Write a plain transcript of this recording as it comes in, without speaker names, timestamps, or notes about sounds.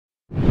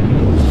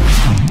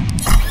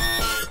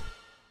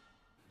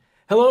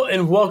Hello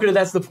and welcome to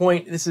That's the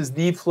Point. This is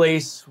the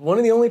place, one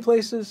of the only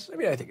places, I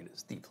mean, I think it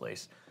is the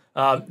place,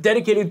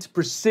 dedicated to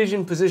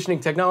precision positioning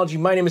technology.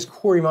 My name is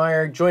Corey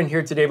Meyer, joined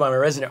here today by my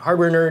resident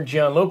hardware nerd,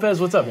 Gian Lopez.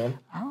 What's up, man?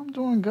 I'm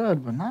doing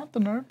good, but not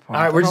the nerd part.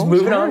 All right, we're just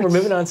moving on. We're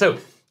moving on. So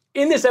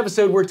in this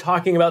episode, we're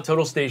talking about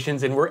total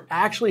stations, and we're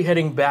actually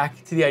heading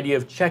back to the idea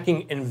of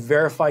checking and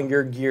verifying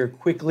your gear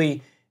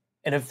quickly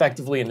and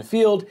effectively in the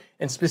field.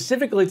 And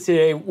specifically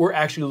today, we're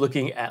actually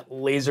looking at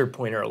laser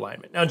pointer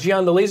alignment. Now,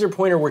 Gian, the laser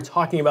pointer we're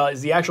talking about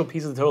is the actual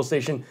piece of the total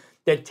station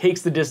that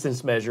takes the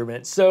distance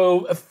measurement.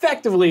 So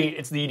effectively,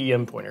 it's the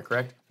EDM pointer,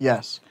 correct?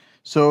 Yes.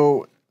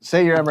 So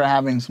say you're ever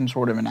having some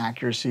sort of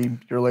inaccuracy,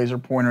 your laser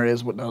pointer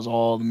is what does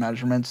all the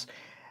measurements.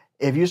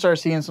 If you start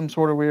seeing some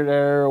sort of weird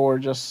error or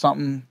just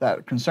something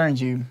that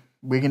concerns you,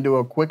 we can do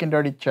a quick and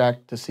dirty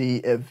check to see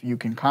if you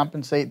can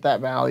compensate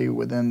that value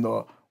within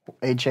the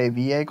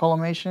HAVA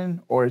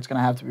collimation, or it's going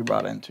to have to be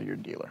brought into your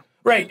dealer.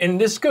 Right, and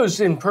this goes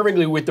in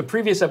perfectly with the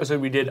previous episode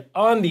we did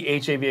on the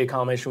HAVA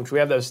collimation, which we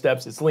have those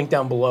steps. It's linked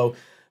down below.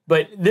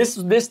 But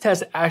this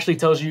test actually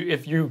tells you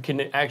if you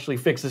can actually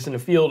fix this in the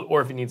field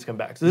or if it needs to come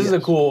back. So this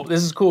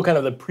is cool kind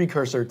of the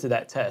precursor to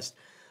that test.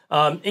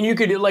 And you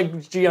could,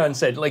 like Gian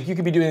said, like you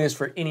could be doing this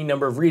for any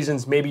number of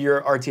reasons. Maybe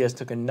your RTS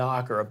took a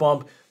knock or a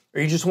bump,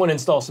 or you just want to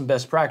install some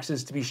best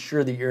practices to be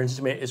sure that your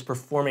instrument is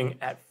performing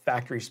at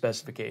factory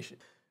specification.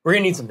 We're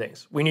going to need some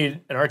things. We need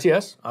an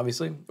RTS,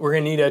 obviously. We're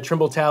going to need a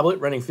Trimble tablet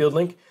running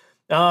FieldLink.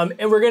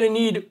 And we're going to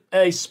need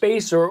a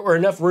space or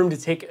enough room to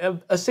take a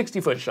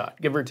 60-foot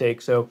shot, give or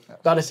take. So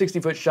about a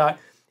 60-foot shot.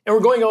 And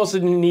we're going to also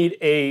need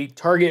a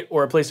target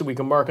or a place that we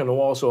can mark on the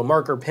wall. So a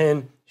marker,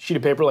 pen, sheet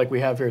of paper like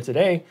we have here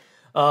today.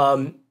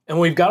 And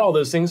we've got all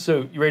those things.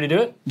 So you ready to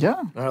do it? Yeah.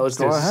 All right, let's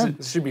do this.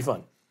 This should be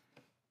fun.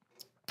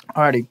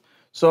 Alrighty.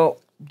 So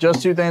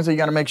just two things that you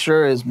got to make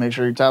sure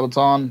your tablet's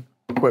on,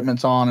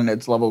 equipment's on, and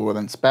it's leveled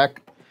within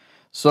spec.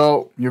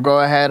 So you go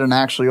ahead and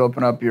actually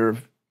open up your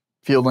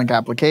FieldLink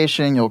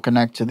application. You'll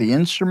connect to the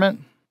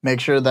instrument.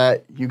 Make sure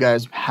that you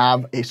guys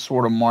have a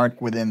sort of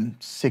mark within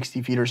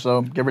 60 feet or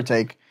so, give or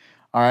take.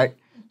 All right.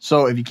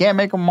 So if you can't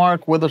make a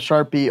mark with a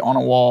Sharpie on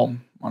a wall,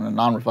 on a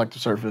non-reflective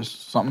surface,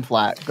 something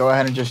flat, go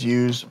ahead and just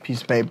use a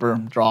piece of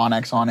paper, draw an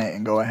X on it,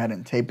 and go ahead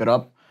and tape it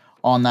up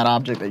on that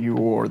object that you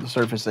or the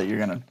surface that you're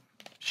going to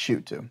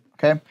shoot to.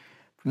 Okay.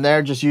 From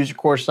there, just use your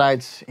core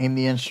sights, aim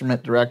the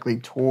instrument directly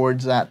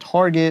towards that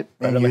target.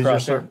 Right on the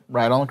crosshair.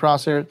 Right on the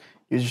crosshair.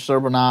 Use your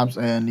servo knobs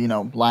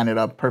and, line it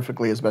up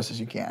perfectly as best as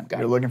you can.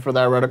 You're looking for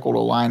that reticle to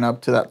line up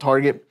to that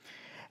target.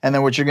 And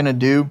then what you're going to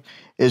do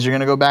is you're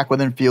going to go back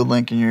within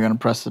FieldLink and you're going to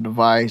press the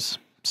device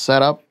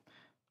setup.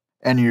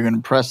 And you're going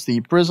to press the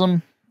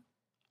prism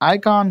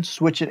icon,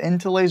 switch it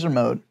into laser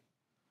mode.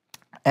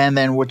 And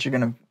then what you're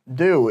going to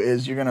do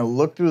is you're going to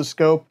look through the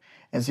scope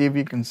and see if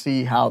you can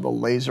see how the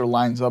laser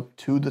lines up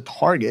to the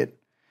target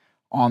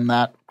on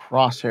that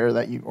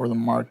crosshair or the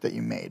mark that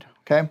you made,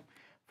 okay?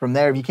 From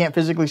there, if you can't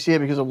physically see it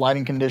because of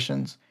lighting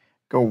conditions,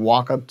 go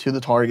walk up to the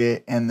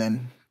target and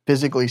then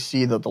physically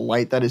see that the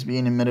light that is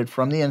being emitted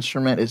from the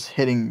instrument is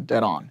hitting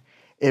dead on.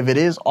 If it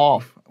is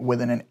off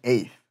within an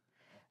eighth,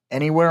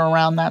 anywhere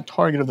around that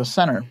target of the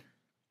center,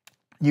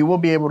 you will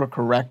be able to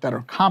correct that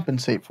or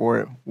compensate for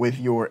it with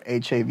your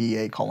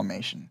HAVA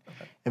collimation.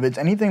 Okay. If it's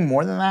anything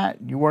more than that,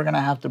 you are going to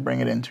have to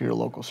bring it into your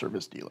local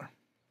service dealer.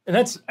 And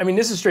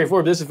this is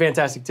straightforward, but this is a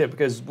fantastic tip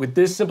because with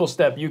this simple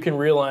step, you can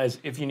realize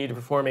if you need to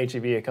perform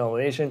HAVA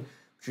collimation,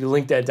 which you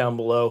link that down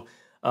below.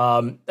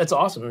 That's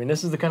awesome. I mean,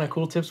 this is the kind of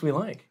cool tips we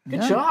like.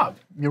 Good job.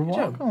 You're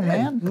welcome,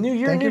 man. New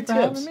year, Thank new you for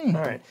tips. having me.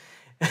 All right.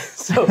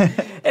 So,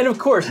 and of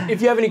course,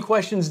 if you have any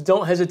questions,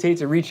 don't hesitate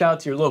to reach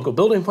out to your local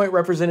Building Point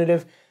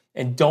representative.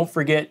 And don't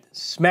forget,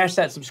 smash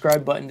that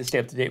subscribe button to stay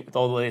up to date with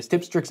all the latest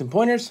tips, tricks, and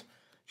pointers.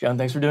 John,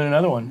 thanks for doing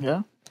another one.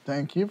 Yeah,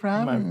 thank you for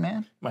having me,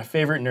 man. My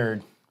favorite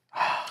nerd.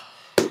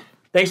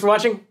 Thanks for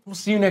watching. We'll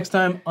see you next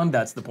time on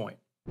That's the Point.